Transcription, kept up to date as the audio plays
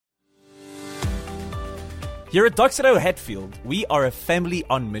Here at Doxedo Hatfield, we are a family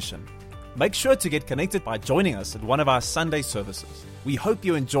on mission. Make sure to get connected by joining us at one of our Sunday services. We hope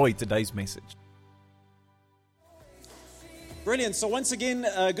you enjoyed today's message. Brilliant. So once again,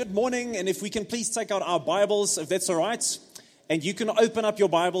 good morning. And if we can please take out our Bibles, if that's all right. And you can open up your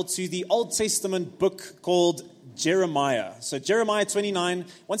Bible to the Old Testament book called Jeremiah. So Jeremiah 29.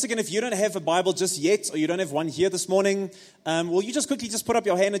 Once again, if you don't have a Bible just yet, or you don't have one here this morning, will you just quickly just put up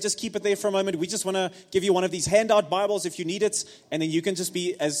your hand and just keep it there for a moment? We just want to give you one of these handout Bibles if you need it, and then you can just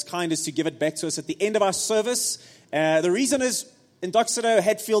be as kind as to give it back to us at the end of our service. The reason is, in Doxedo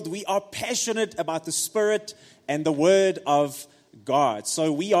Hatfield, we are passionate about the Spirit and the Word of God.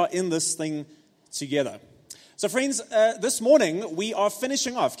 So we are in this thing together. So friends, this morning we are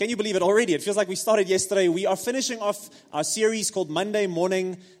finishing off. Can you believe it already? It feels like we started yesterday. We are finishing off our series called Monday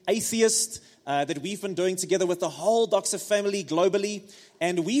Morning Atheist that we've been doing together with the whole Doxa family globally.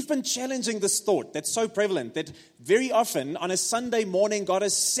 And we've been challenging this thought that's so prevalent that very often on a Sunday morning, God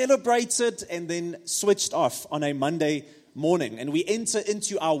is celebrated and then switched off on a Monday morning, and we enter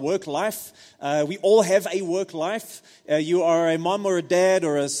into our work life. We all have a work life. You are a mom or a dad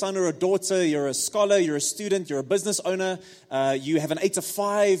or a son or a daughter. You're a scholar, you're a student, you're a business owner. You have an 8 to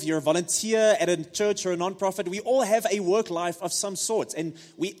 5. You're a volunteer at a church or a nonprofit. We all have a work life of some sort, and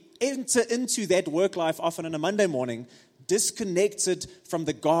we enter into that work life often on a Monday morning, disconnected from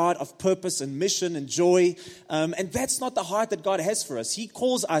the God of purpose and mission and joy. And that's not the heart that God has for us. He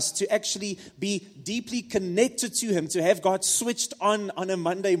calls us to actually be deeply connected to Him, to have God switched on a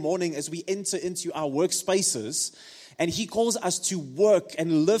Monday morning as we enter into our workspaces. And He calls us to work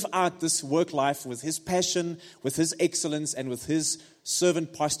and live out this work life with His passion, with His excellence, and with His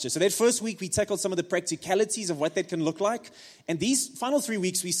servant posture. So that first week, we tackled some of the practicalities of what that can look like. And these final 3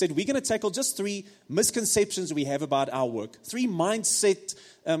 weeks, we said we're going to tackle just 3 misconceptions we have about our work. 3 mindset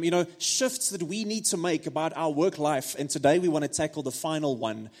shifts that we need to make about our work life. And today we want to tackle the final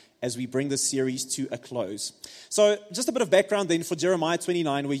one as we bring this series to a close. So just a bit of background then for Jeremiah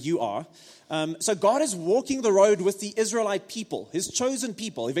 29, where you are. So God is walking the road with the Israelite people, His chosen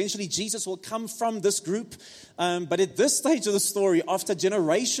people. Eventually Jesus will come from this group. But at this stage of the story, after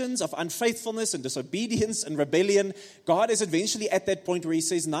generations of unfaithfulness and disobedience and rebellion, God is eventually at that point where He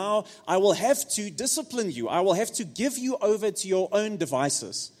says, now I will have to discipline you. I will have to give you over to your own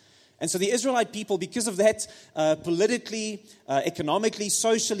devices. And so the Israelite people, because of that, politically, economically,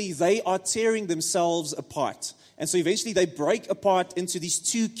 socially, they are tearing themselves apart. And so eventually they break apart into these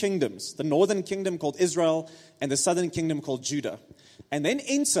 2 kingdoms, the northern kingdom called Israel and the southern kingdom called Judah. And then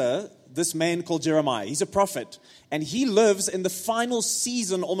enter this man called Jeremiah. He's a prophet, and he lives in the final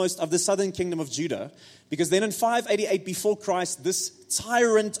season almost of the southern kingdom of Judah, because then in 588 before Christ, this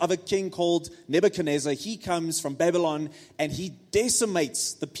tyrant of a king called Nebuchadnezzar, he comes from Babylon and he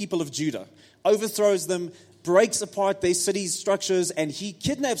decimates the people of Judah, overthrows them, breaks apart their cities' structures, and he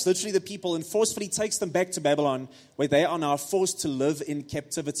kidnaps literally the people and forcefully takes them back to Babylon, where they are now forced to live in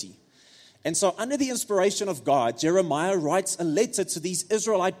captivity. And so under the inspiration of God, Jeremiah writes a letter to these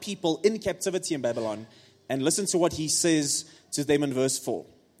Israelite people in captivity in Babylon. And listen to what he says to them in verse 4.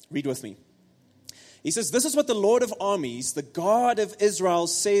 Read with me. He says, "This is what the Lord of armies, the God of Israel,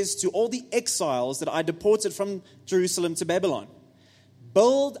 says to all the exiles that I deported from Jerusalem to Babylon.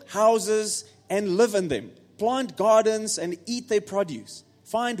 Build houses and live in them. Plant gardens and eat their produce.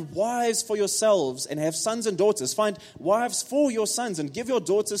 Find wives for yourselves and have sons and daughters. Find wives for your sons and give your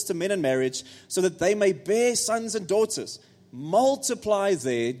daughters to men in marriage so that they may bear sons and daughters. Multiply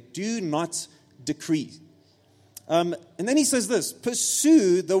there, do not decrease." And then he says this,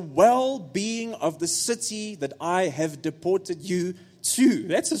 "Pursue the well-being of the city that I have deported you to."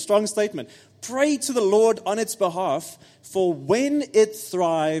 That's a strong statement. "Pray to the Lord on its behalf, for when it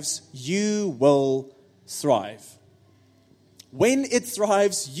thrives, you will thrive." When it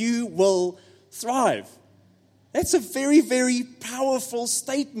thrives, you will thrive. That's a very, very powerful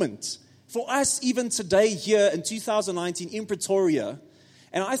statement for us even today here in 2019 in Pretoria.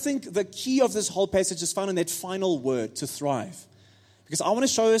 And I think the key of this whole passage is found in that final word, to thrive. Because I want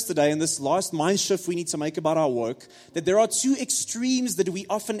to show us today in this last mind shift we need to make about our work, that there are 2 extremes that we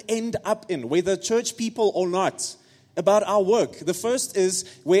often end up in, whether church people or not, about our work. The first is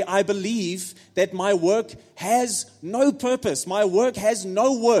where I believe that my work has no purpose, my work has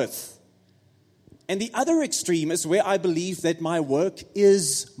no worth. And the other extreme is where I believe that my work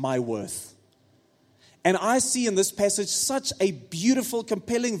is my worth. And I see in this passage such a beautiful,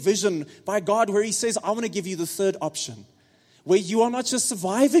 compelling vision by God where He says, I want to give you the third option, where you are not just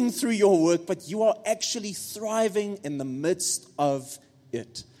surviving through your work, but you are actually thriving in the midst of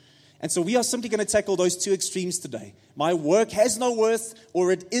it. And so we are simply going to tackle those two extremes today. My work has no worth,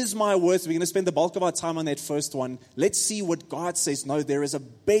 or it is my worth. We're going to spend the bulk of our time on that first one. Let's see what God says. No, there is a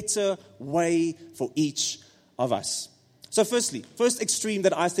better way for each of us. So firstly, first extreme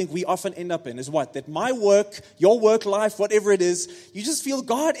that I think we often end up in is what? That my work, your work life, whatever it is, you just feel,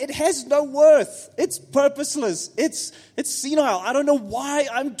 God, it has no worth. It's purposeless. It's senile. I don't know why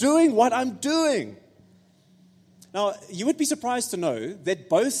I'm doing what I'm doing. Now, you would be surprised to know that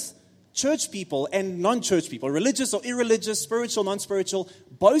both church people and non-church people, religious or irreligious, spiritual, non-spiritual,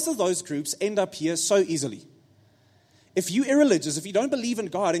 both of those groups end up here so easily. If you're irreligious, if you don't believe in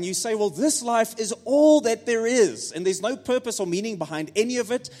God and you say, well, this life is all that there is and there's no purpose or meaning behind any of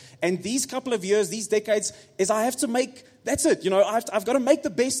it, and these couple of years, these decades, is I have to make, that's it, I've got to make the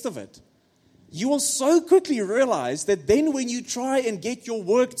best of it. You will so quickly realize that then when you try and get your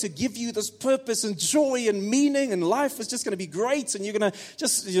work to give you this purpose and joy and meaning and life is just going to be great and you're going to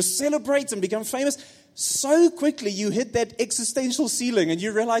just celebrate and become famous, so quickly you hit that existential ceiling and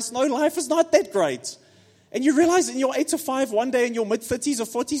you realize, no, life is not that great. And you realize in your 8 to 5 one day in your mid-30s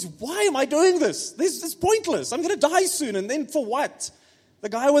or 40s, why am I doing this? This is pointless. I'm going to die soon. And then for what? The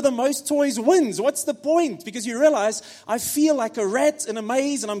guy with the most toys wins. What's the point? Because you realize I feel like a rat in a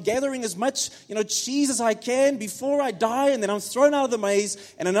maze and I'm gathering as much, cheese as I can before I die. And then I'm thrown out of the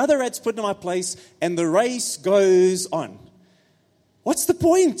maze and another rat's put in my place and the race goes on. What's the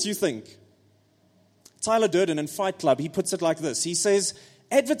point, you think? Tyler Durden in Fight Club, he puts it like this. He says,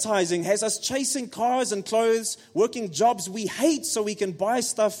 advertising has us chasing cars and clothes, working jobs we hate so we can buy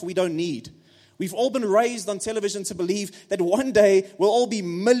stuff we don't need. We've all been raised on television to believe that one day we'll all be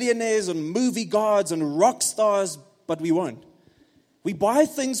millionaires and movie gods and rock stars, but we won't. We buy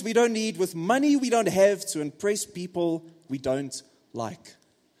things we don't need with money we don't have to impress people we don't like.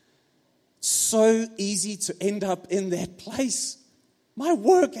 So easy to end up in that place. My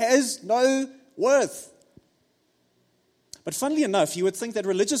work has no worth. But funnily enough, you would think that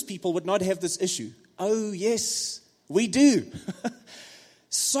religious people would not have this issue. Oh, yes, we do.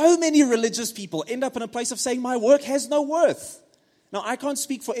 So many religious people end up in a place of saying, my work has no worth. Now, I can't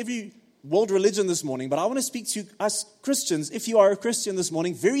speak for every world religion this morning, but I want to speak to us Christians, if you are a Christian this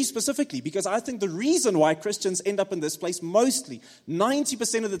morning, very specifically, because I think the reason why Christians end up in this place mostly,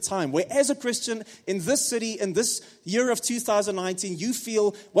 90% of the time, where as a Christian in this city, in this year of 2019, you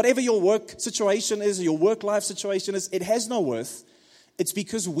feel whatever your work situation is, or your work life situation is, it has no worth. It's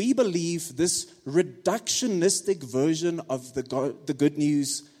because we believe this reductionistic version of the good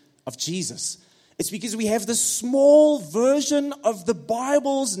news of Jesus. It's because we have this small version of the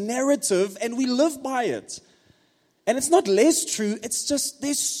Bible's narrative and we live by it. And it's not less true, it's just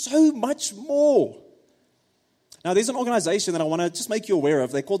there's so much more. Now, there's an organization that I want to just make you aware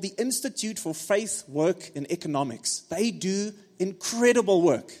of. They're called the Institute for Faith, Work, and Economics. They do incredible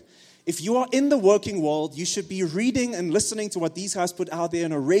work. If you are in the working world, you should be reading and listening to what these guys put out there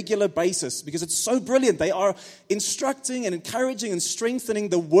on a regular basis because it's so brilliant. They are instructing and encouraging and strengthening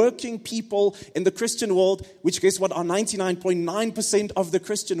the working people in the Christian world, which guess what are 99.9% of the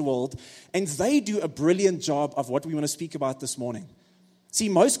Christian world. And they do a brilliant job of what we want to speak about this morning. See,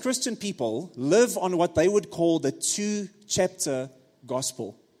 most Christian people live on what they would call the 2-chapter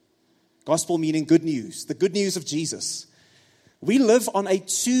gospel. Gospel meaning good news, the good news of Jesus. We live on a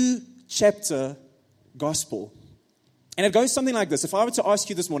 2-chapter gospel. And it goes something like this. If I were to ask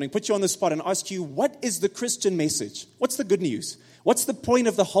you this morning, put you on the spot and ask you, what is the Christian message? What's the good news? What's the point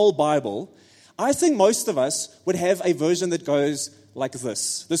of the whole Bible? I think most of us would have a version that goes like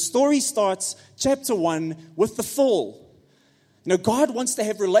this. The story starts, chapter 1, with the fall. God wants to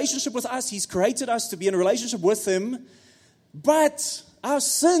have a relationship with us. He's created us to be in a relationship with Him. But our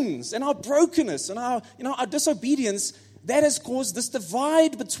sins and our brokenness and our disobedience, that has caused this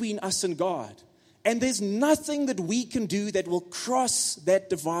divide between us and God. And there's nothing that we can do that will cross that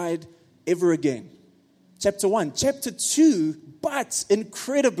divide ever again. Chapter 1. Chapter 2, but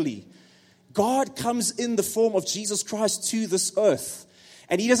incredibly, God comes in the form of Jesus Christ to this earth.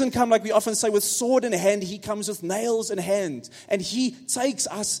 And He doesn't come like we often say with sword in hand. He comes with nails in hand. And He takes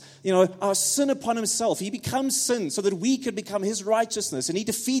us, our sin upon Himself. He becomes sin so that we could become His righteousness. And He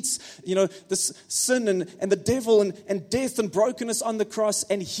defeats, this sin and the devil and death and brokenness on the cross.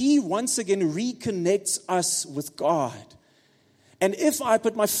 And He once again reconnects us with God. And if I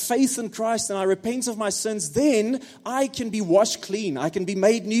put my faith in Christ and I repent of my sins, then I can be washed clean. I can be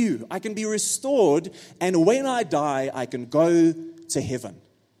made new. I can be restored. And when I die, I can go to heaven.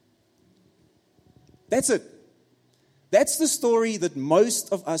 That's it. That's the story that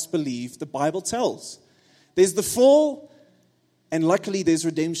most of us believe the Bible tells. There's the fall, and luckily there's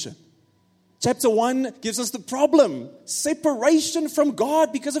redemption. Chapter 1 gives us the problem, separation from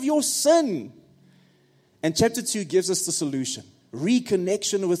God because of your sin. And chapter 2 gives us the solution,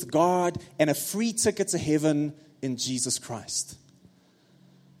 reconnection with God and a free ticket to heaven in Jesus Christ.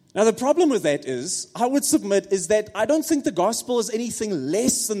 Now the problem with that is, I would submit, is that I don't think the gospel is anything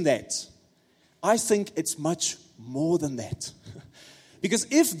less than that. I think it's much more than that. Because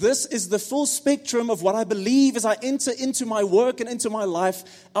if this is the full spectrum of what I believe as I enter into my work and into my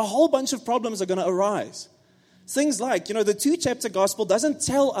life, a whole bunch of problems are going to arise. Things like, the 2-chapter gospel doesn't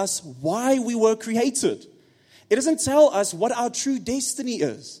tell us why we were created. It doesn't tell us what our true destiny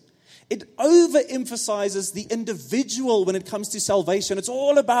is. It overemphasizes the individual when it comes to salvation. It's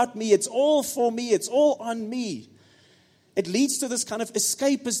all about me. It's all for me. It's all on me. It leads to this kind of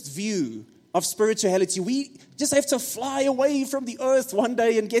escapist view of spirituality. We just have to fly away from the earth one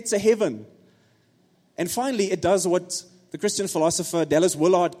day and get to heaven. And finally, it does what the Christian philosopher Dallas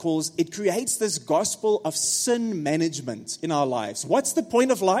Willard calls, it creates this gospel of sin management in our lives. What's the point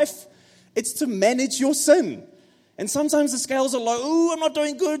of life? It's to manage your sin. And sometimes the scales are low. Oh, I'm not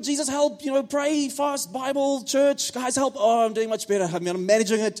doing good. Jesus, help. Pray, fast, Bible, church. Guys, help. Oh, I'm doing much better. I'm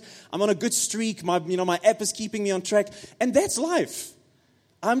managing it. I'm on a good streak. My app is keeping me on track. And that's life.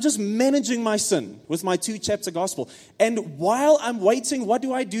 I'm just managing my sin with my 2-chapter gospel. And while I'm waiting, what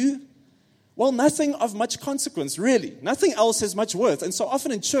do? Well, nothing of much consequence, really. Nothing else has much worth. And so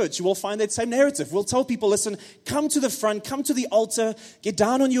often in church, you will find that same narrative. We'll tell people, listen, come to the front, come to the altar, get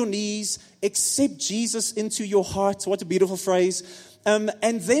down on your knees, accept Jesus into your heart. What a beautiful phrase. And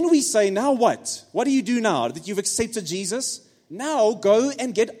then we say, now what? What do you do now that you've accepted Jesus? Now go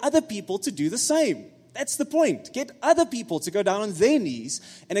and get other people to do the same. That's the point. Get other people to go down on their knees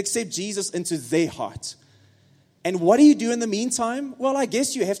and accept Jesus into their heart. And what do you do in the meantime? Well, I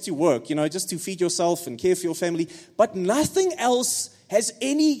guess you have to work, just to feed yourself and care for your family. But nothing else has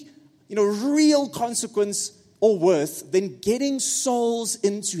any, real consequence or worth than getting souls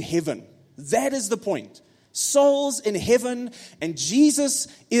into heaven. That is the point. Souls in heaven, and Jesus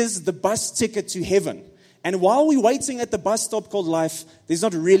is the bus ticket to heaven. And while we're waiting at the bus stop called life, there's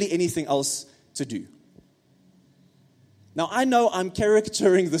not really anything else to do. Now, I know I'm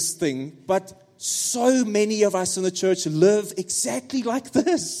caricaturing this thing, but so many of us in the church live exactly like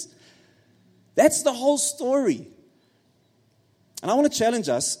this. That's the whole story. And I want to challenge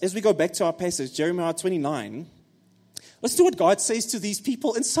us as we go back to our passage, Jeremiah 29. Listen to what God says to these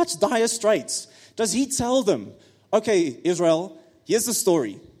people in such dire straits. Does He tell them, okay, Israel, here's the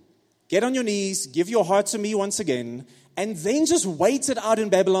story. Get on your knees, give your heart to me once again, and then just wait it out in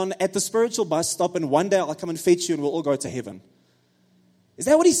Babylon at the spiritual bus stop, and one day I'll come and fetch you and we'll all go to heaven. Is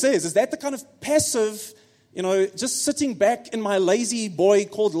that what He says? Is that the kind of passive, just sitting back in my lazy boy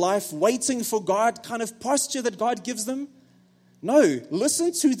called life, waiting for God kind of posture that God gives them? No.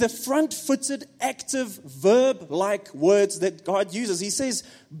 Listen to the front-footed, active, verb-like words that God uses. He says,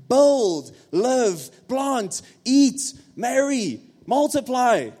 build, live, plant, eat, marry,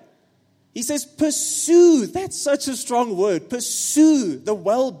 multiply. He says, pursue. That's such a strong word. Pursue the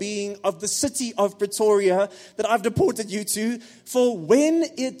well-being of the city of Pretoria that I've deported you to. For when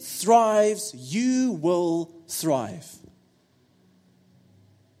it thrives, you will thrive.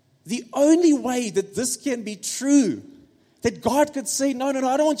 The only way that this can be true, that God could say, no, I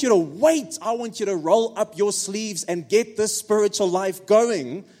don't want you to wait. I want you to roll up your sleeves and get this spiritual life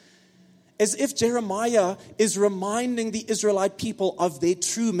going, as if Jeremiah is reminding the Israelite people of their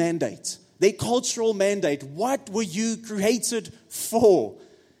true mandate, their cultural mandate. What were you created for?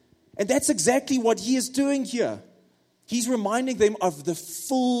 And that's exactly what he is doing here. He's reminding them of the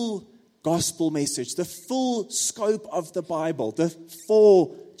full gospel message, the full scope of the Bible, the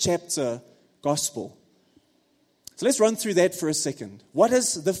 4-chapter gospel. So let's run through that for a second. What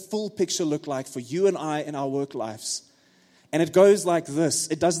does the full picture look like for you and I in our work lives? And it goes like this.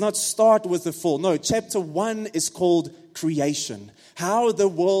 It does not start with the full. No, chapter 1 is called creation. How the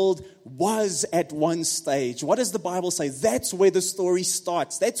world was at one stage. What does the Bible say? That's where the story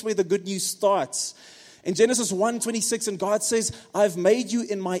starts. That's where the good news starts. In Genesis 1:26, and God says, I've made you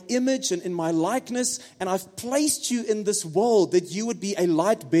in my image and in my likeness, and I've placed you in this world that you would be a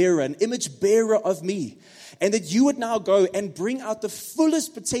light bearer, an image bearer of me. And that you would now go and bring out the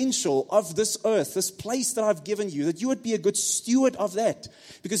fullest potential of this earth, this place that I've given you, that you would be a good steward of that.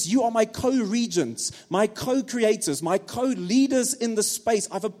 Because you are my co-regents, my co-creators, my co-leaders in the space.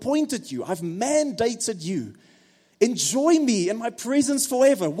 I've appointed you. I've mandated you. Enjoy me in my presence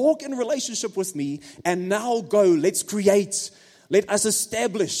forever. Walk in relationship with me. And now go. Let's create. Let us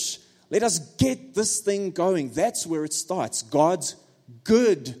establish. Let us get this thing going. That's where it starts. God's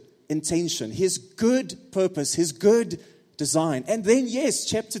good intention, His good purpose, His good design. And then, yes,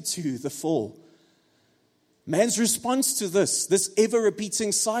 chapter 2, the fall. Man's response to this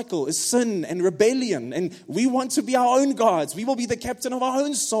ever-repeating cycle is sin and rebellion. And we want to be our own gods. We will be the captain of our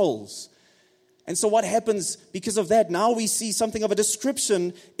own souls. And so what happens because of that? Now we see something of a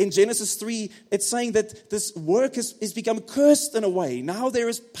description in Genesis 3. It's saying that this work has become cursed in a way. Now there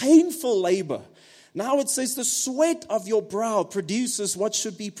is painful labor. Now it says the sweat of your brow produces what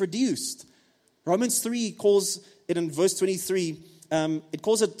should be produced. Romans 3 calls it in verse 23, it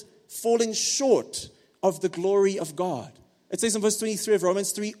calls it falling short of the glory of God. It says in verse 23 of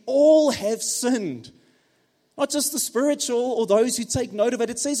Romans 3, all have sinned. Not just the spiritual or those who take note of it.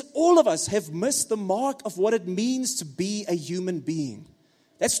 It says all of us have missed the mark of what it means to be a human being.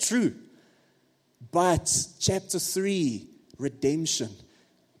 That's true. But chapter 3, redemption.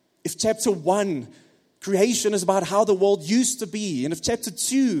 If chapter 1, creation is about how the world used to be, and if chapter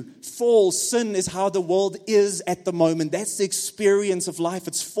 2, fall, sin is how the world is at the moment, that's the experience of life.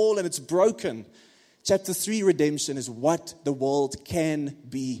 It's fallen, it's broken. Chapter 3, redemption, is what the world can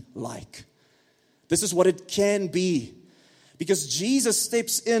be like. This is what it can be. Because Jesus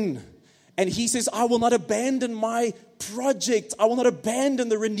steps in and he says, I will not abandon my project. I will not abandon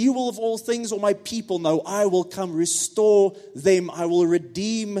the renewal of all things or my people. No, I will come restore them. I will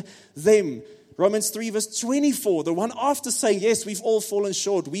redeem them. Romans 3 verse 24, the one after saying, yes, we've all fallen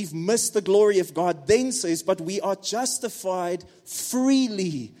short. We've missed the glory of God. Then says, but we are justified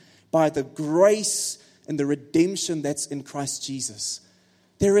freely by the grace and the redemption that's in Christ Jesus.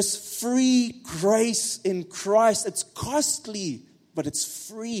 There is free grace in Christ. It's costly, but it's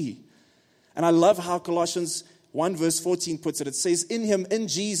free. And I love how Colossians 1 verse 14 puts it. It says, in Him, in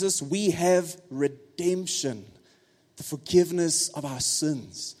Jesus, we have redemption, the forgiveness of our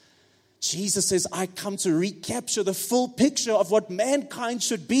sins. Jesus says, I come to recapture the full picture of what mankind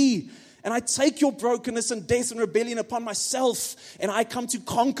should be. And I take your brokenness and death and rebellion upon myself, and I come to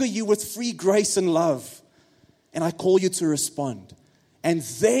conquer you with free grace and love. And I call you to respond. And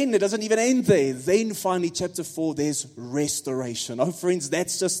then, it doesn't even end there. Then finally, chapter 4, there's restoration. Oh, friends,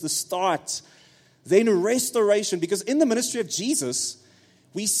 that's just the start. Then restoration, because in the ministry of Jesus,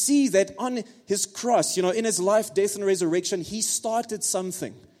 we see that on His cross, in His life, death, and resurrection, He started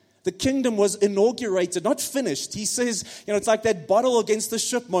something. The kingdom was inaugurated, not finished. He says, it's like that bottle against the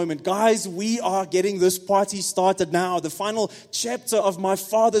ship moment. Guys, we are getting this party started now. The final chapter of my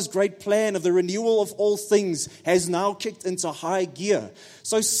Father's great plan of the renewal of all things has now kicked into high gear.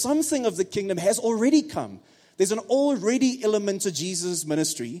 So something of the kingdom has already come. There's an already element to Jesus'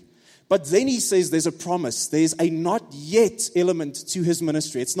 ministry. But then He says there's a promise. There's a not yet element to His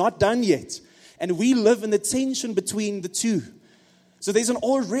ministry. It's not done yet. And we live in the tension between the two. So there's an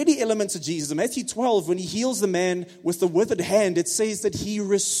already element to Jesus. In Matthew 12, when He heals the man with the withered hand, it says that He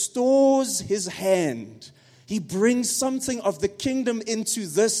restores his hand. He brings something of the kingdom into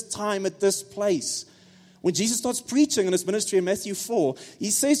this time at this place. When Jesus starts preaching in His ministry in Matthew 4,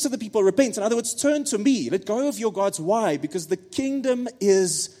 He says to the people, repent. In other words, turn to me. Let go of your gods. Why? Because the kingdom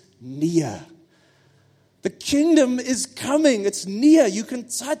is near. The kingdom is coming. It's near. You can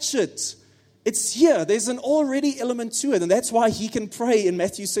touch it. It's here. There's an already element to it. And that's why He can pray in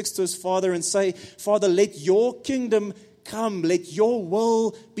Matthew 6 to His Father and say, Father, let your kingdom come. Let your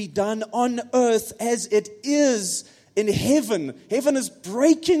will be done on earth as it is in heaven. Heaven is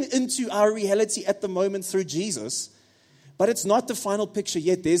breaking into our reality at the moment through Jesus. But it's not the final picture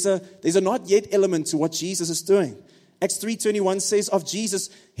yet. There's a not yet element to what Jesus is doing. Acts 3:21 says of Jesus,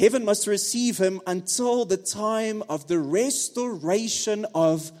 heaven must receive Him until the time of the restoration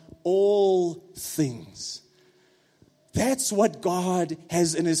of all things. That's what God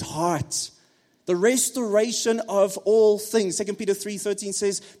has in His heart. The restoration of all things. 2 Peter 3:13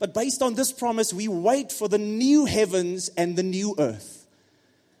 says, but based on this promise, we wait for the new heavens and the new earth.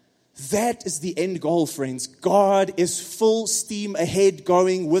 That is the end goal, friends. God is full steam ahead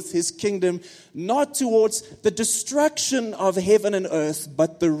going with His kingdom, not towards the destruction of heaven and earth,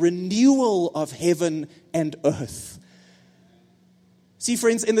 but the renewal of heaven and earth. See,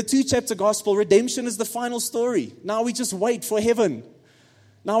 friends, in the 2-chapter gospel, redemption is the final story. Now we just wait for heaven.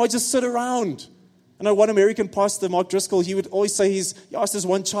 Now I just sit around. I know one American pastor, Mark Driscoll, he would always say, he asked his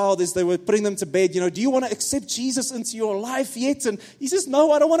one child as they were putting them to bed, do you want to accept Jesus into your life yet? And he says,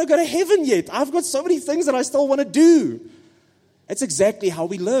 no, I don't want to go to heaven yet. I've got so many things that I still want to do. That's exactly how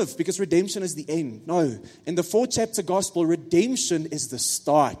we live, because redemption is the end. No, in the 4-chapter gospel, redemption is the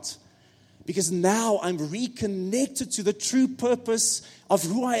start. Because now I'm reconnected to the true purpose of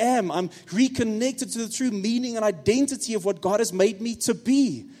who I am. I'm reconnected to the true meaning and identity of what God has made me to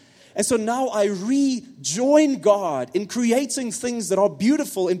be. And so now I rejoin God in creating things that are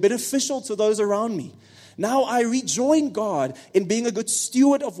beautiful and beneficial to those around me. Now I rejoin God in being a good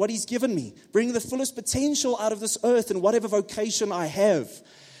steward of what He's given me, bringing the fullest potential out of this earth in whatever vocation I have,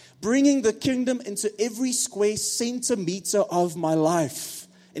 bringing the kingdom into every square centimeter of my life.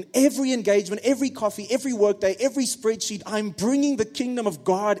 In every engagement, every coffee, every workday, every spreadsheet, I'm bringing the kingdom of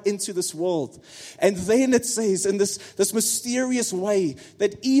God into this world. And then it says in this mysterious way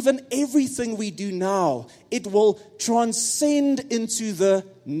that even everything we do now, it will transcend into the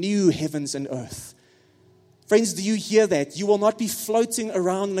new heavens and earth. Friends, do you hear that? You will not be floating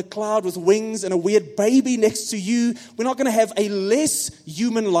around in a cloud with wings and a weird baby next to you. We're not going to have a less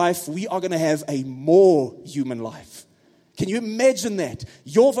human life. We are going to have a more human life. Can you imagine that?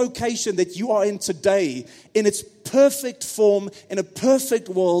 Your vocation that you are in today, in its perfect form, in a perfect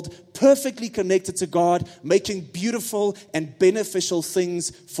world, perfectly connected to God, making beautiful and beneficial things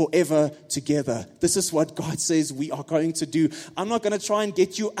forever together. This is what God says we are going to do. I'm not going to try and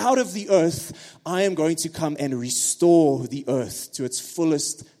get you out of the earth. I am going to come and restore the earth to its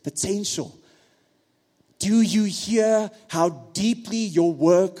fullest potential. Do you hear how deeply your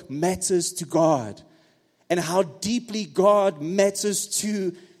work matters to God? And how deeply God matters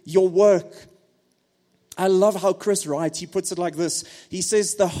to your work. I love how Chris writes. He puts it like this. He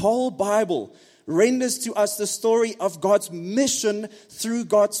says, the whole Bible renders to us the story of God's mission through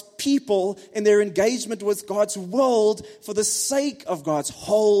God's people in their engagement with God's world for the sake of God's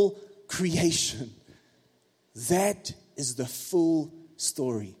whole creation. That is the full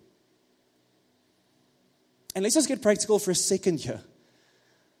story. And let's just get practical for a second here.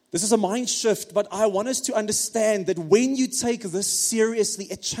 This is a mind shift, but I want us to understand that when you take this seriously,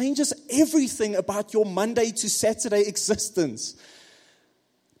 it changes everything about your Monday to Saturday existence.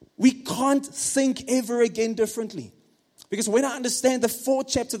 We can't think ever again differently. Because when I understand the 4th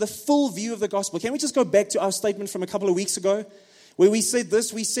chapter, the full view of the gospel, can we just go back to our statement from a couple of weeks ago? Where we said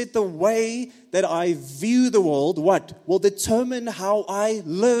this, we said the way that I view the world, what? Will determine how I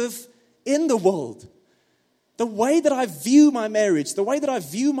live in the world. The way that I view my marriage, the way that I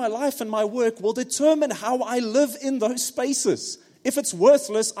view my life and my work will determine how I live in those spaces. If it's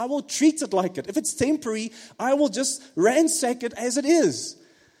worthless, I will treat it like it. If it's temporary, I will just ransack it as it is.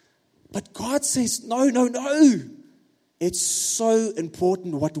 But God says, no. It's so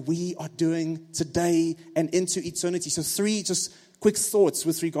important what we are doing today and into eternity. So 3 just quick thoughts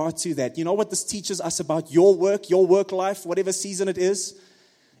with regard to that. You know what this teaches us about your work life, whatever season it is?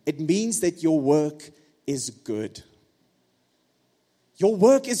 It means that your work is good. Your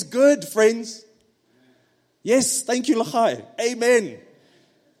work is good, friends. Yes, thank you, Lachai. Amen.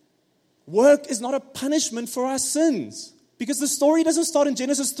 Work is not a punishment for our sins. Because the story doesn't start in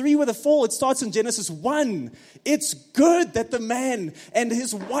Genesis 3 with a fall. It starts in Genesis 1. It's good that the man and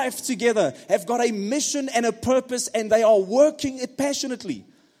his wife together have got a mission and a purpose and they are working it passionately.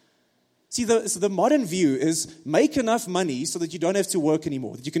 See, the modern view is make enough money so that you don't have to work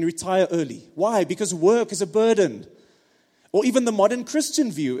anymore, that you can retire early. Why? Because work is a burden. Or even the modern Christian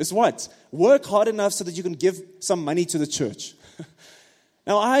view is what? Work hard enough so that you can give some money to the church.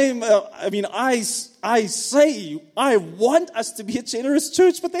 Now, I say I want us to be a generous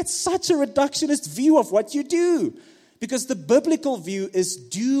church, but that's such a reductionist view of what you do. Because the biblical view is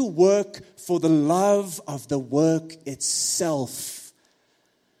do work for the love of the work itself.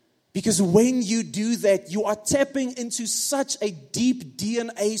 Because when you do that, you are tapping into such a deep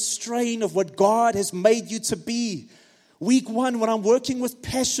DNA strain of what God has made you to be. Week 1, when I'm working with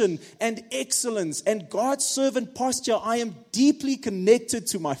passion and excellence and God's servant posture, I am deeply connected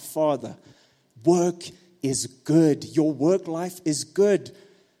to my Father. Work is good. Your work life is good.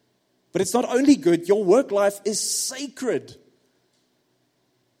 But it's not only good, your work life is sacred.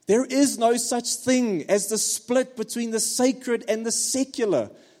 There is no such thing as the split between the sacred and the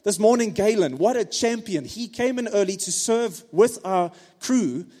secular. This morning, Galen, what a champion. He came in early to serve with our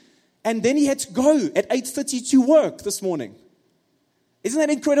crew, and then he had to go at 8:30 to work this morning. Isn't that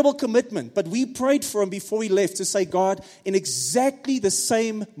incredible commitment? But we prayed for him before we left to say, God, in exactly the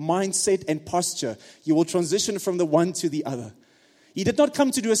same mindset and posture, you will transition from the one to the other. He did not come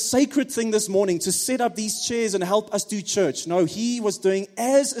to do a sacred thing this morning to set up these chairs and help us do church. No, he was doing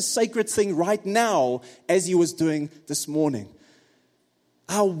as a sacred thing right now as he was doing this morning.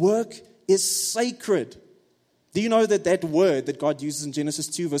 Our work is sacred. Do you know that word that God uses in Genesis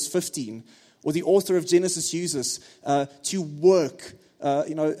 2 verse 15, or the author of Genesis uses to work,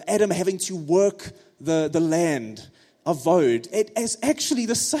 Adam having to work the land, avod. It is actually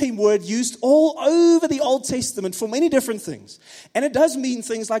the same word used all over the Old Testament for many different things. And it does mean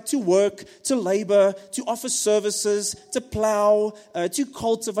things like to work, to labor, to offer services, to plow, to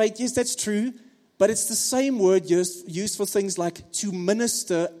cultivate. Yes, that's true. But it's the same word used for things like to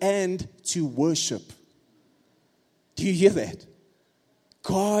minister and to worship. Do you hear that?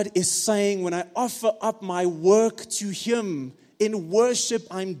 God is saying, when I offer up my work to Him in worship,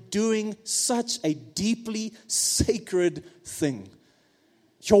 I'm doing such a deeply sacred thing.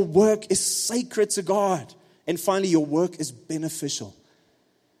 Your work is sacred to God. And finally, your work is beneficial.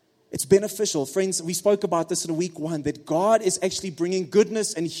 It's beneficial. Friends, we spoke about this in week 1, that God is actually bringing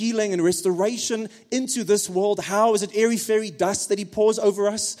goodness and healing and restoration into this world. How is it airy-fairy dust that He pours over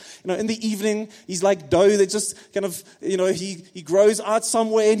us? In the evening, He's like dough that just kind of, He grows out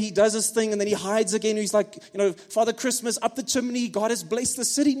somewhere and He does His thing and then He hides again. He's like, Father Christmas up the chimney, God has blessed the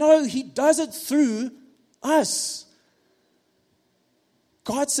city. No, He does it through us.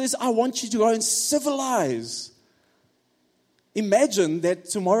 God says, I want you to go and civilize. Imagine that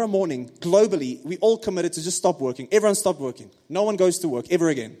tomorrow morning, globally, we all committed to just stop working. Everyone stopped working. No one goes to work ever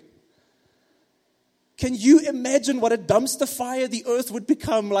again. Can you imagine what a dumpster fire the earth would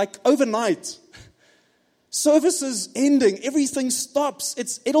become like overnight? Services ending, everything stops.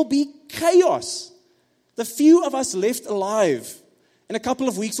 It'll be chaos. The few of us left alive in a couple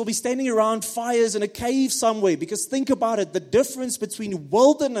of weeks will be standing around fires in a cave somewhere, because think about it, the difference between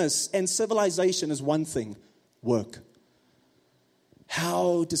wilderness and civilization is one thing: work.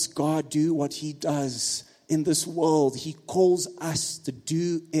 How does God do what He does in this world? He calls us to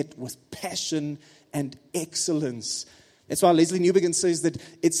do it with passion and excellence. That's why Leslie Newbegin says that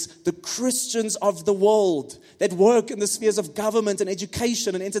it's the Christians of the world that work in the spheres of government and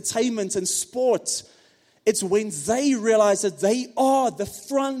education and entertainment and sport. It's when they realize that they are the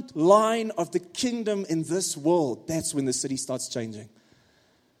front line of the kingdom in this world. That's when the city starts changing.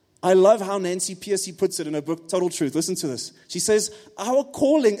 I love how Nancy Pearcey puts it in her book, Total Truth. Listen to this. She says, our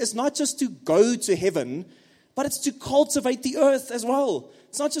calling is not just to go to heaven, but it's to cultivate the earth as well.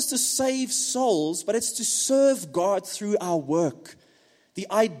 It's not just to save souls, but it's to serve God through our work. The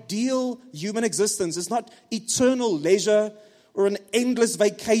ideal human existence is not eternal leisure or an endless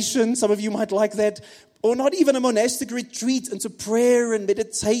vacation. Some of you might like that. Or not even a monastic retreat into prayer and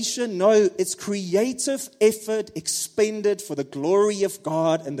meditation. No, it's creative effort expended for the glory of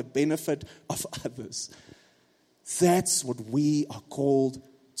God and the benefit of others. That's what we are called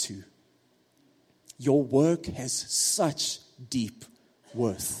to. Your work has such deep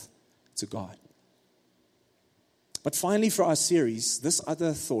worth to God. But finally, for our series, this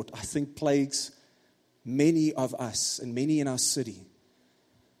other thought, I think, plagues many of us and many in our city.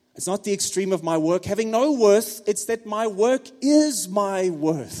 It's not the extreme of my work having no worth. It's that my work is my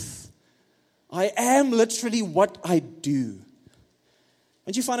worth. I am literally what I do.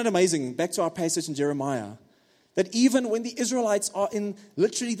 Don't you find it amazing, back to our passage in Jeremiah, that even when the Israelites are in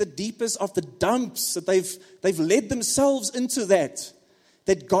literally the deepest of the dumps, that they've led themselves into that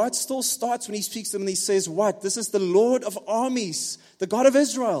God still starts when He speaks to them and He says, what? This is the Lord of armies, the God of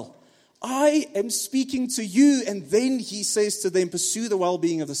Israel. I am speaking to you. And then He says to them, pursue the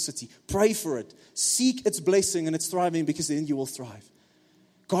well-being of the city. Pray for it. Seek its blessing and its thriving, because then you will thrive.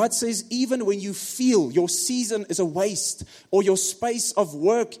 God says, even when you feel your season is a waste or your space of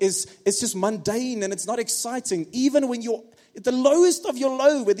work is just mundane and it's not exciting, even when you're at the lowest of your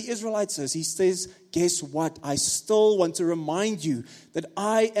low, where the Israelites is, He says, guess what? I still want to remind you that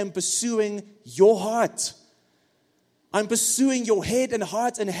I am pursuing your heart. I'm pursuing your head and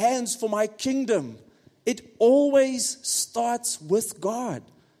heart and hands for my kingdom. It always starts with God.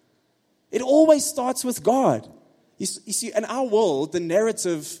 It always starts with God. You see, in our world, the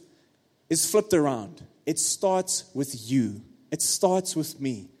narrative is flipped around. It starts with you. It starts with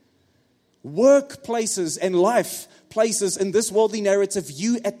me. Workplaces and life places in this worldly narrative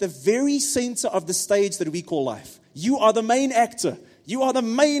you at the very center of the stage that we call life. You are the main actor. You are the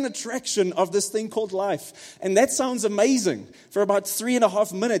main attraction of this thing called life. And that sounds amazing for about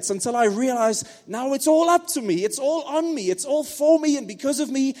 3.5 minutes, until I realize now it's all up to me. It's all on me. It's all for me and because of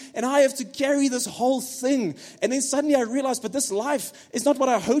me. And I have to carry this whole thing. And then suddenly I realize, but this life is not what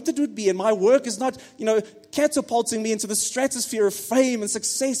I hoped it would be. And my work is not, catapulting me into the stratosphere of fame and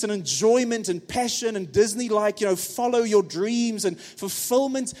success and enjoyment and passion and Disney-like, follow your dreams and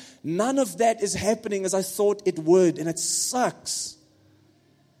fulfillment. None of that is happening as I thought it would. And it sucks.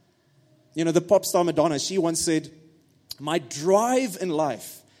 The pop star Madonna, she once said, my drive in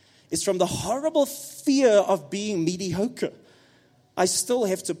life is from the horrible fear of being mediocre. I still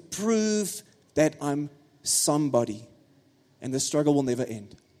have to prove that I'm somebody, and the struggle will never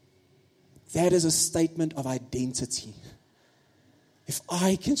end. That is a statement of identity. If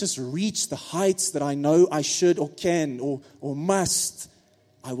I can just reach the heights that I know I should or can or must,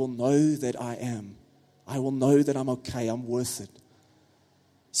 I will know that I am. I will know that I'm okay, I'm worth it.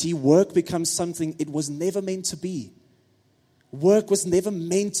 See, work becomes something it was never meant to be. Work was never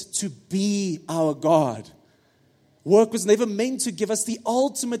meant to be our God. Work was never meant to give us the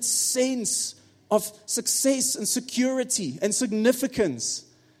ultimate sense of success and security and significance.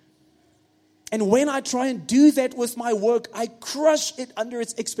 And when I try and do that with my work, I crush it under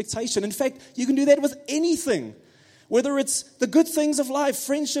its expectation. In fact, you can do that with anything. Whether it's the good things of life,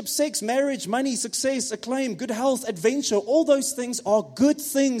 friendship, sex, marriage, money, success, acclaim, good health, adventure, all those things are good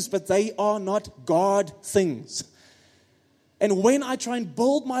things, but they are not God things. And when I try and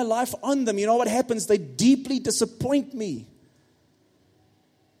build my life on them, you know what happens? They deeply disappoint me.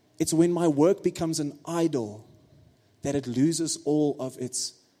 It's when my work becomes an idol that it loses all of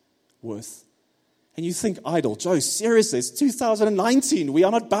its worth. And you think, idol, Joe, seriously, it's 2019. We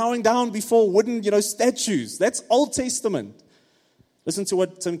are not bowing down before wooden, statues. That's Old Testament. Listen to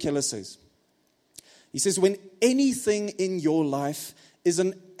what Tim Keller says. He says, when anything in your life is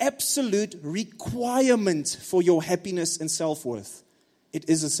an absolute requirement for your happiness and self-worth, it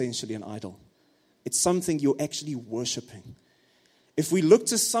is essentially an idol. It's something you're actually worshiping. If we look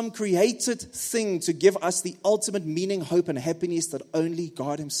to some created thing to give us the ultimate meaning, hope, and happiness that only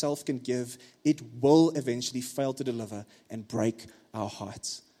God Himself can give, it will eventually fail to deliver and break our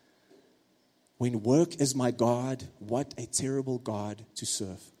hearts. When work is my God, what a terrible God to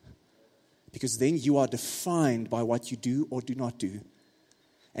serve. Because then you are defined by what you do or do not do.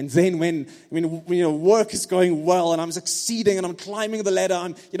 And then when work is going well and I'm succeeding and I'm climbing the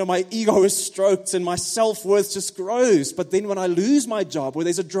ladder, my ego is stroked and my self-worth just grows. But then when I lose my job, where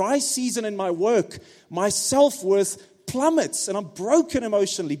there's a dry season in my work, my self-worth plummets and I'm broken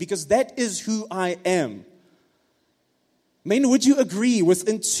emotionally because that is who I am. Men, would you agree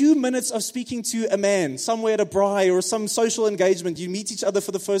within 2 minutes of speaking to a man somewhere at a braai or some social engagement, you meet each other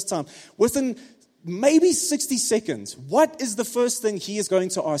for the first time, within maybe 60 seconds, what is the first thing he is going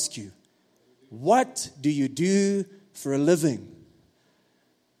to ask you? What do you do for a living?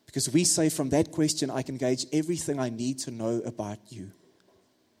 Because we say from that question, I can gauge everything I need to know about you.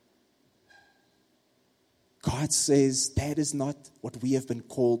 God says that is not what we have been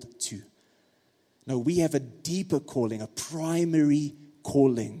called to. No, we have a deeper calling, a primary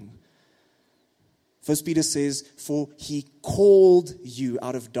calling. 1 Peter says, for He called you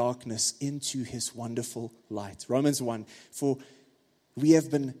out of darkness into His wonderful light. Romans 1, for we have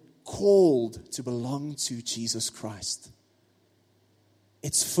been called to belong to Jesus Christ.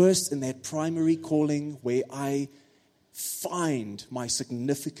 It's first in that primary calling where I find my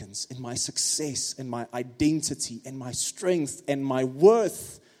significance and my success and my identity and my strength and my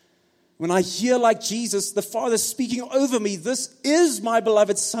worth. When I hear like Jesus, the Father speaking over me, this is my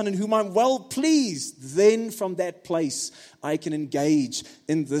beloved Son in whom I'm well pleased. Then from that place, I can engage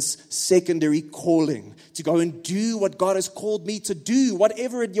in this secondary calling to go and do what God has called me to do,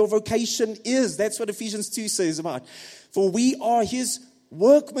 whatever your vocation is. That's what Ephesians 2 says about. For we are His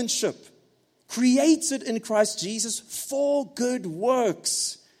workmanship, created in Christ Jesus for good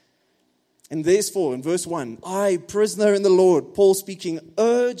works. And therefore, in verse 1, I, prisoner in the Lord, Paul speaking,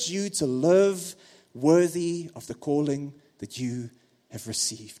 urge you to live worthy of the calling that you have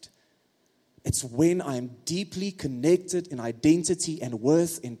received. It's when I am deeply connected in identity and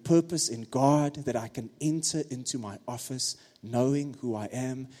worth and purpose in God that I can enter into my office knowing who I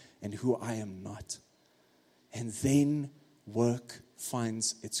am and who I am not. And then work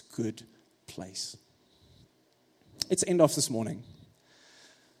finds its good place. Let's end off this morning.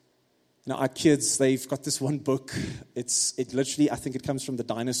 Now, our kids, they've got this one book. It literally, I think it comes from the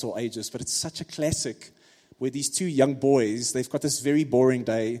dinosaur ages, but it's such a classic where these two young boys, they've got this very boring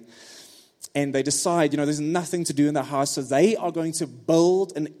day, and they decide, there's nothing to do in the house, so they are going to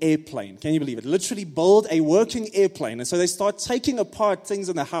build an airplane. Can you believe it? Literally build a working airplane. And so they start taking apart things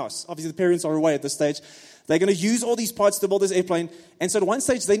in the house. Obviously, the parents are away at this stage. They're going to use all these parts to build this airplane. And so at one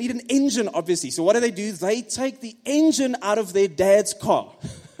stage, they need an engine, obviously. So what do? They take the engine out of their dad's car.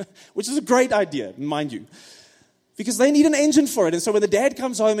 Which is a great idea, mind you, because they need an engine for it. And so when the dad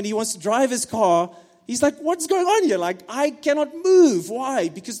comes home and he wants to drive his car, he's like, what's going on here? Like, I cannot move. Why?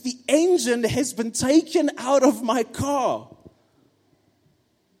 Because the engine has been taken out of my car.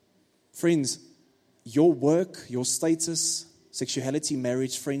 Friends, your work, your status, sexuality,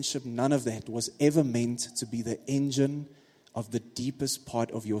 marriage, friendship, none of that was ever meant to be the engine of the deepest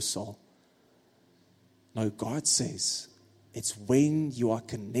part of your soul. No, God says, it's when you are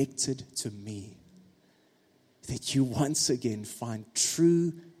connected to me that you once again find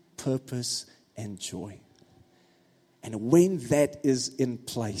true purpose and joy. And when that is in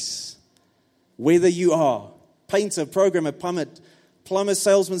place, whether you are painter, programmer, plumber,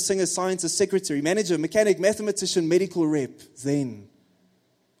 salesman, singer, scientist, secretary, manager, mechanic, mathematician, medical rep, then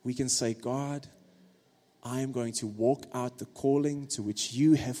we can say, God, I am going to walk out the calling to which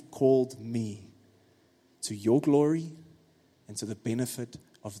you have called me to your glory and to the benefit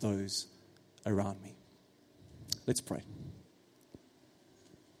of those around me. Let's pray.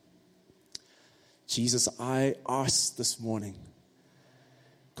 Jesus, I ask this morning,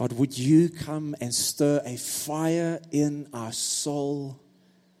 God, would you come and stir a fire in our soul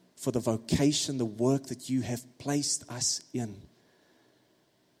for the vocation, the work that you have placed us in.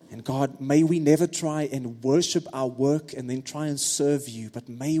 And God, may we never try and worship our work and then try and serve you, but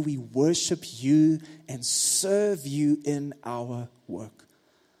may we worship you and serve you in our work.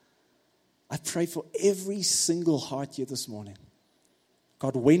 I pray for every single heart here this morning.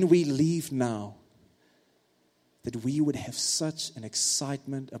 God, when we leave now, that we would have such an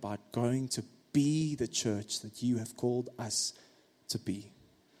excitement about going to be the church that you have called us to be.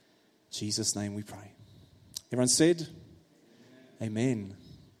 In Jesus' name we pray. Everyone said? Amen.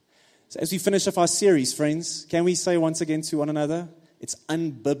 So as we finish off our series, friends, can we say once again to one another, it's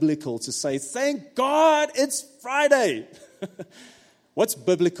unbiblical to say, thank God it's Friday. What's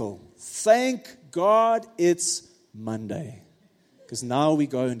biblical? Thank God it's Monday. Because now we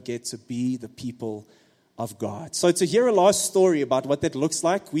go and get to be the people of God. So to hear a last story about what that looks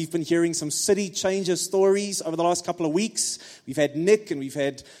like, we've been hearing some city changer stories over the last couple of weeks. We've had Nick and we've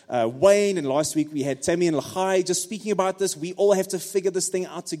had Wayne, and last week we had Tammy and Lahai just speaking about this. We all have to figure this thing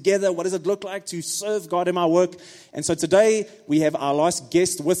out together. What does it look like to serve God in our work? And so today we have our last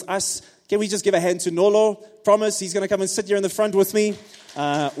guest with us. Can we just give a hand to Nolo? Promise he's going to come and sit here in the front with me.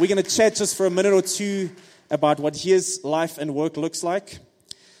 We're going to chat just for a minute or two about what his life and work looks like.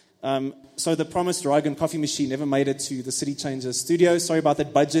 So the promised Dragon coffee machine never made it to the City Changer studio. Sorry about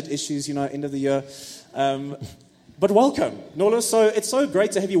that, budget issues, end of the year. But welcome, Nolo. So it's so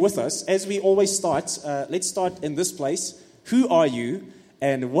great to have you with us. As we always start, let's start in this place. Who are you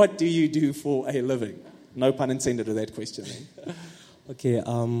and what do you do for a living? No pun intended with that question. Okay,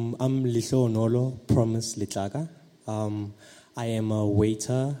 I'm Lihlo Nolo, Promise Litlaga. I am a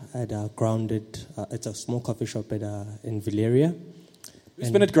waiter at a Grounded, it's a small coffee shop in Valeria. Who's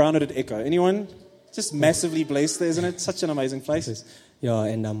been at Grounded at Echo? Anyone? Just massively blessed there, isn't it? Such an amazing place. Yeah,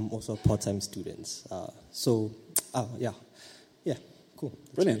 and I'm also a part-time student. Yeah, cool.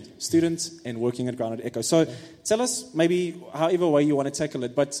 Brilliant. Student and working at Grounded at Echo. So tell us, maybe however way you want to tackle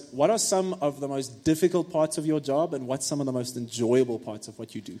it, but what are some of the most difficult parts of your job and what's some of the most enjoyable parts of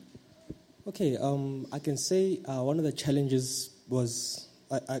what you do? Okay, I can say one of the challenges was,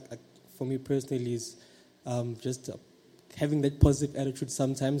 for me personally, is just having that positive attitude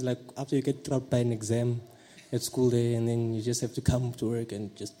sometimes, like after you get dropped by an exam at school day, and then you just have to come to work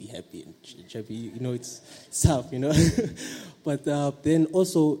and just be happy and happy. It's tough, But then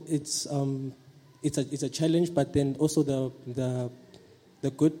also it's a challenge. But then also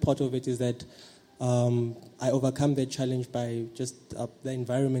the good part of it is that I overcome that challenge by just the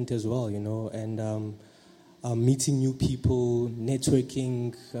environment as well, and meeting new people,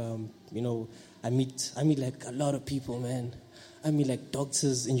 networking, I meet like a lot of people, man. I meet like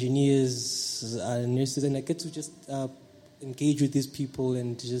doctors, engineers, nurses, and I get to just engage with these people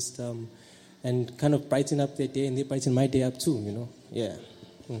and just and kind of brighten up their day, and they brighten my day up too, Yeah.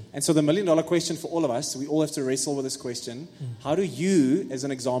 And so the $1 million question for all of us, we all have to wrestle with this question. How do you, as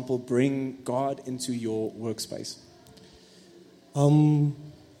an example, bring God into your workspace?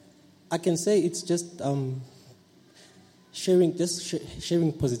 I can say it's just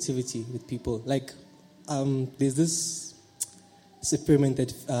sharing positivity with people. Like, there's this experiment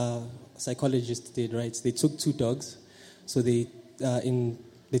that psychologists did, right? They took two dogs. So they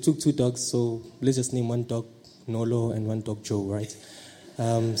took two dogs. So let's just name one dog Nolo and one dog Joe, right?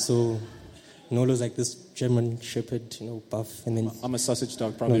 So Nolo's like this German Shepherd, buff, and then I'm a sausage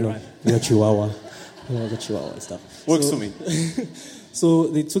dog, probably right. You're a Chihuahua, the Chihuahua and stuff. Works for me. So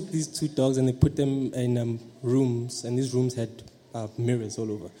they took these two dogs and they put them in rooms, and these rooms had mirrors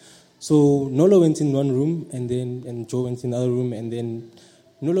all over. So Nolo went in one room, and Joe went in the other room, and then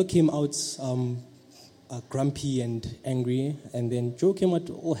Nolo came out grumpy and angry, and then Joe came out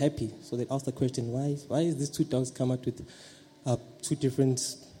all happy. So they asked the question, why is these two dogs come out with two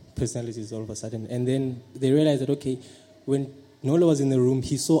different personalities all of a sudden? And then they realized that, okay, when Nolo was in the room,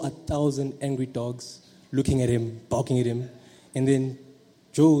 he saw 1,000 angry dogs looking at him, barking at him. And then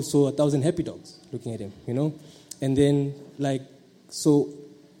Joe saw 1,000 happy dogs looking at him, And then, so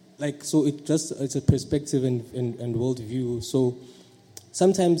it's a perspective and worldview. So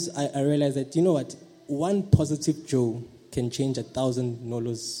sometimes I realize that, what, one positive Joe can change 1,000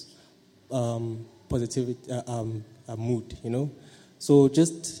 Nolo's positivity mood, So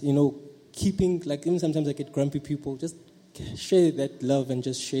just, keeping, even sometimes I get grumpy people, just share that love and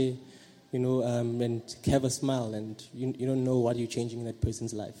just share and have a smile, and you don't know what you're changing in that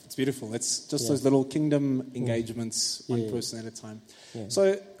person's life. It's beautiful. It's just Yeah. those little kingdom engagements, one Yeah. person at a time. Yeah.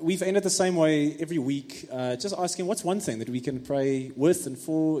 So we've ended the same way every week, just asking what's one thing that we can pray with and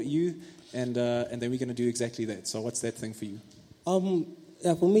for you, and then we're going to do exactly that. So what's that thing for you?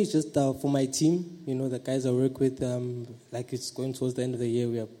 For me, it's just for my team. The guys I work with. Like it's going towards the end of the year,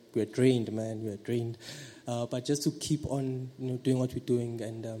 we are drained, man. We are drained. But just to keep on, doing what we're doing,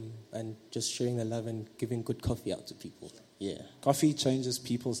 and just sharing the love and giving good coffee out to people. Yeah. Coffee changes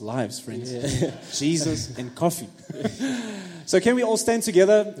people's lives, friends. Yeah. Jesus and coffee. So can we all stand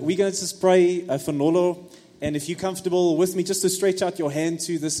together? We're going to just pray for Nolo. And if you're comfortable with me, just to stretch out your hand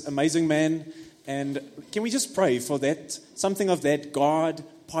to this amazing man. And can we just pray for that, something of that God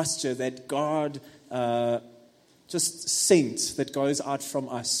posture, that God just scent that goes out from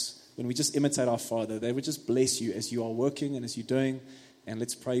us when we just imitate our Father. They would just bless you as you are working and as you're doing. And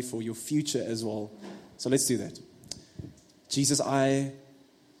let's pray for your future as well. So let's do that. Jesus, I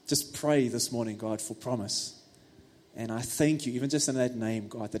just pray this morning, God, for promise. And I thank you, even just in that name,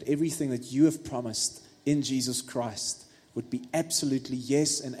 God, that everything that you have promised in Jesus Christ would be absolutely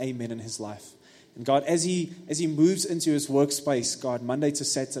yes and amen in his life. And God, as he moves into his workspace, God, Monday to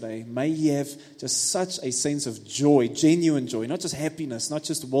Saturday, may he have just such a sense of joy, genuine joy, not just happiness, not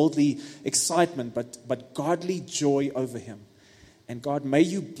just worldly excitement, but godly joy over him. And God, may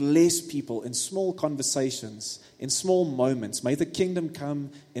you bless people in small conversations, in small moments. May the kingdom come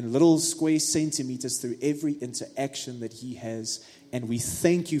in little square centimeters through every interaction that he has. And we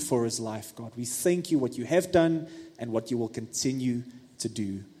thank you for his life, God. We thank you what you have done and what you will continue to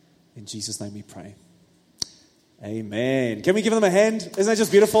do. In Jesus' name we pray. Amen. Can we give them a hand? Isn't that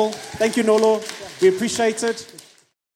just beautiful? Thank you, Nolo. We appreciate it.